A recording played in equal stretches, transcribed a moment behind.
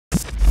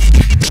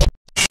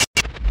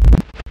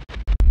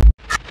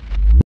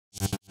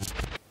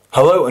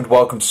Hello and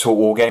welcome to Talk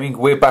Wargaming.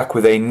 We're back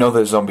with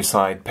another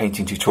Zombicide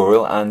painting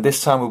tutorial, and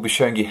this time we'll be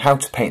showing you how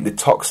to paint the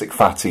Toxic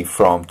Fatty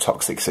from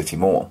Toxic City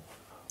Mall.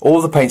 All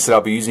the paints that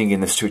I'll be using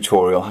in this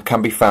tutorial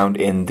can be found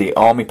in the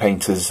Army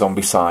Painter's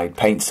Zombicide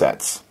paint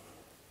sets.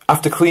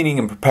 After cleaning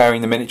and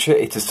preparing the miniature,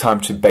 it is time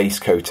to base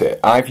coat it.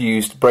 I've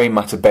used Brain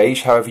Matter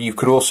Beige, however you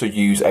could also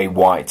use a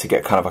white to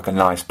get kind of like a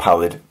nice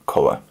pallid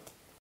colour.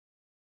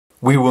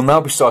 We will now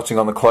be starting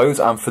on the clothes,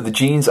 and for the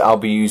jeans I'll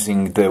be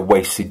using the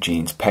Wasted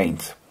Jeans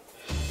paint.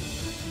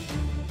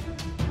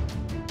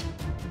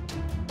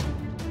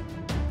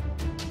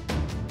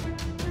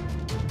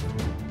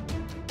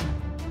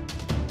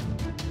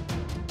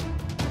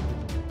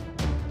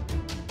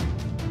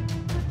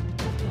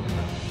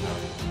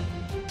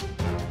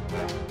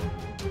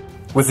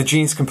 With the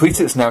jeans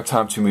completed, it's now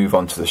time to move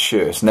on to the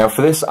shirt. Now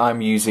for this I'm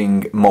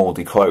using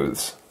mouldy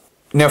clothes.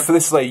 Now for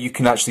this layer you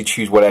can actually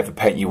choose whatever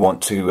paint you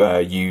want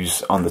to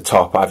use on the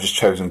top. I've just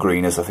chosen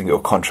green as I think it will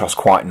contrast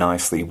quite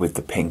nicely with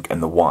the pink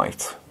and the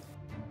white.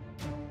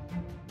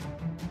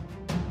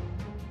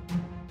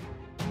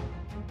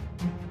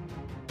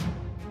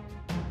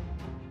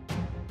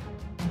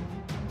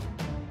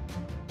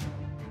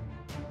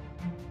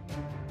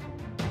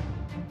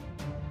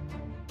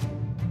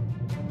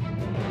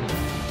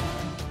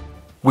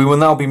 We will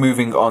now be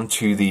moving on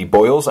to the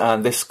boils,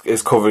 and this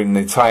is covering the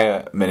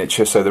entire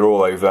miniature, so they're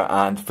all over,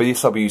 and for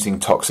this I'll be using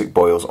Toxic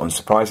Boils,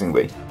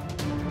 unsurprisingly.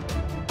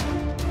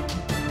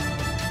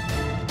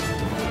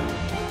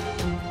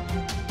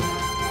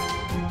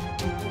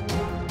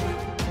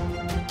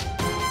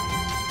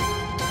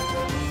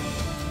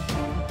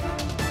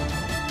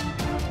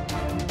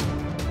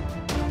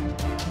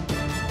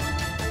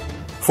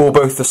 For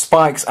both the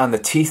spikes and the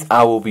teeth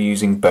I will be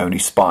using bony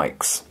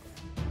spikes.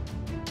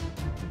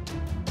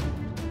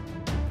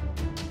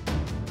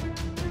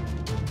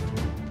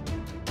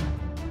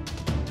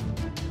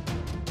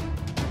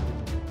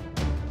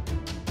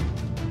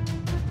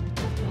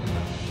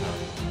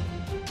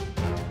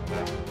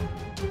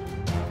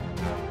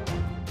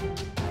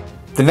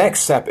 The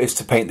next step is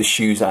to paint the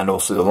shoes and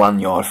also the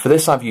lanyard. For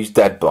this I've used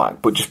dead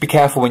black, but just be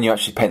careful when you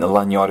actually paint the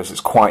lanyard as it's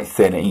quite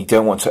thin and you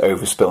don't want to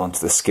overspill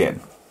onto the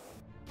skin.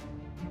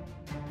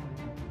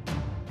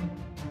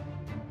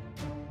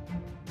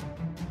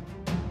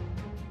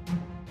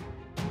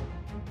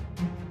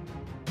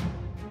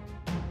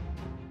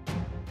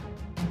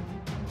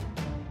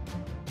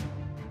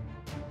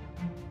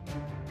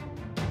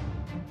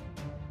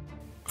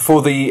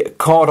 For the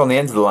card on the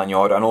end of the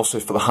lanyard and also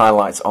for the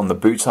highlights on the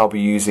boots I'll be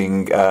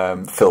using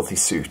Filthy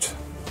Suit.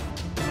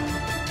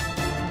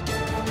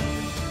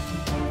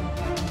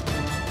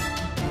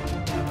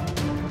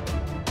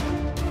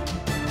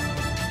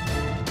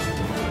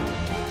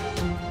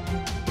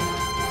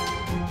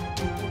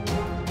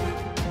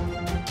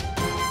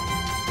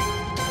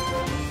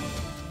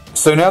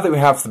 So now that we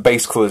have the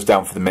base colours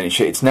down for the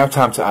miniature, it's now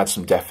time to add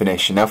some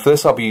definition. Now for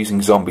this I'll be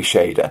using Zombie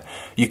Shader.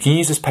 You can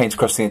use this paint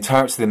across the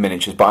entirety of the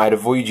miniatures, but I'd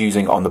avoid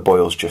using on the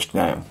boils just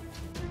now.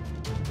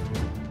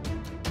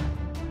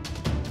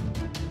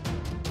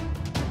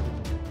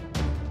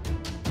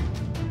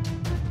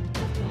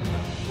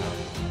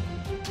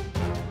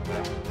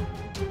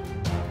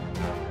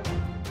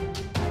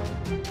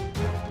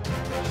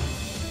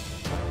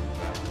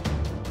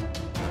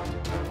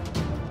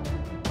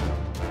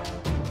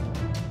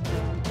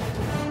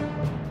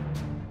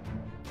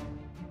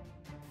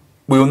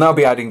 We will now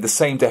be adding the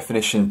same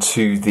definition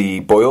to the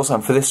boils,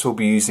 and for this we'll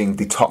be using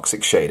the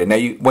Toxic Shader. Now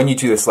when you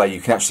do this layer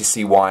you can actually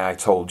see why I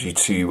told you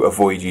to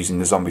avoid using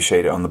the Zombie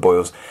Shader on the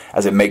boils,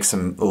 as it makes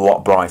them a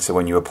lot brighter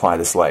when you apply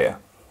this layer.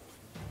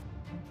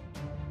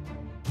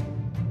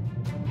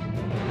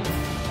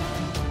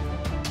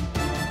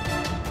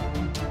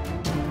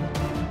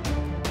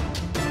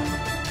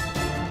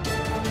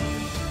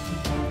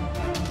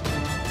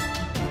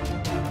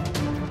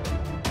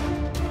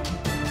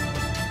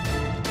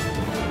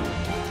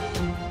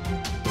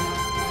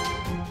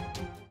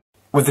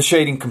 With the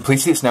shading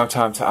completed, it's now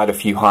time to add a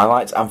few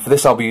highlights, and for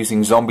this I'll be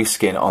using zombie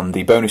skin on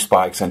the bony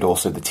spikes and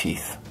also the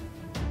teeth.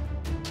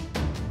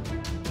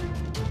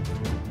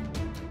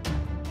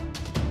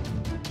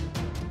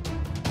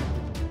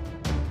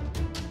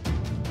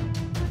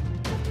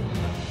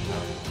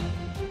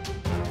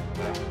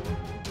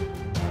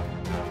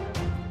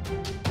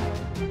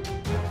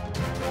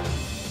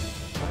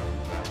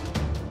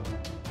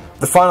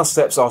 The final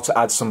steps are to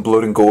add some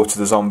blood and gore to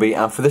the zombie,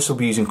 and for this we'll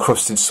be using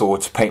Crusted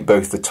Sword to paint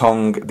both the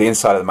tongue, the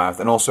inside of the mouth,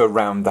 and also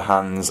around the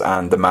hands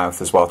and the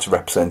mouth as well, to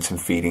represent him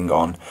feeding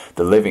on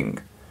the living.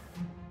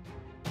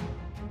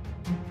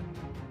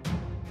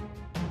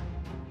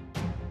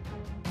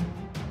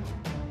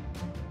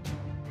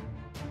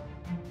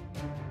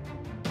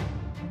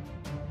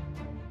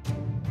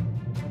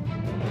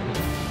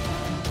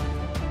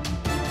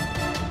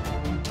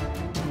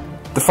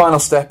 The final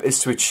step is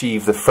to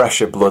achieve the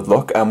fresher blood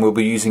look, and we'll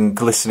be using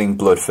glistening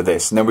blood for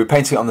this. Now we're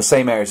painting it on the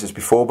same areas as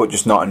before, but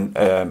just not in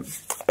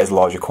as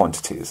larger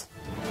quantities.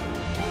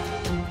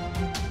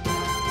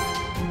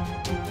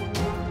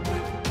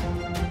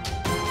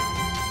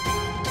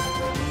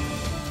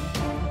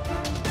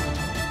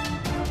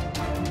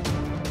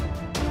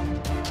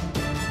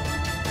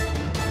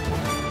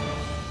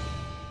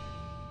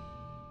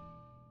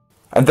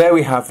 And there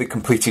we have the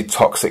completed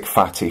Toxic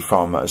Fatty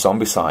from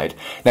Zombicide.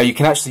 Now you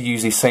can actually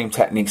use these same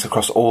techniques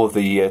across all of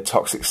the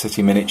Toxic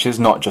City miniatures,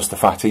 not just the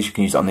Fatties. You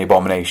can use it on the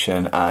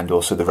Abomination and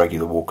also the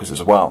regular walkers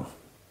as well.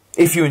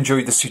 If you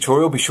enjoyed this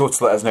tutorial, be sure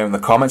to let us know in the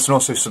comments, and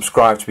also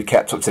subscribe to be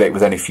kept up to date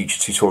with any future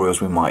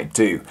tutorials we might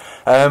do.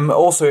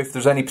 Also, if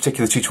there's any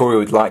particular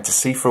tutorial you'd like to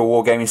see for a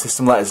wargaming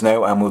system, let us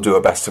know and we'll do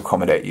our best to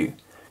accommodate you.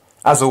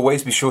 As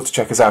always, be sure to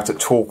check us out at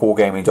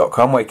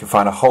talkwargaming.com, where you can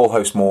find a whole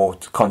host more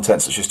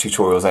content such as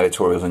tutorials,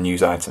 editorials and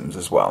news items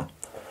as well.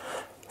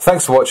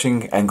 Thanks for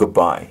watching and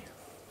goodbye.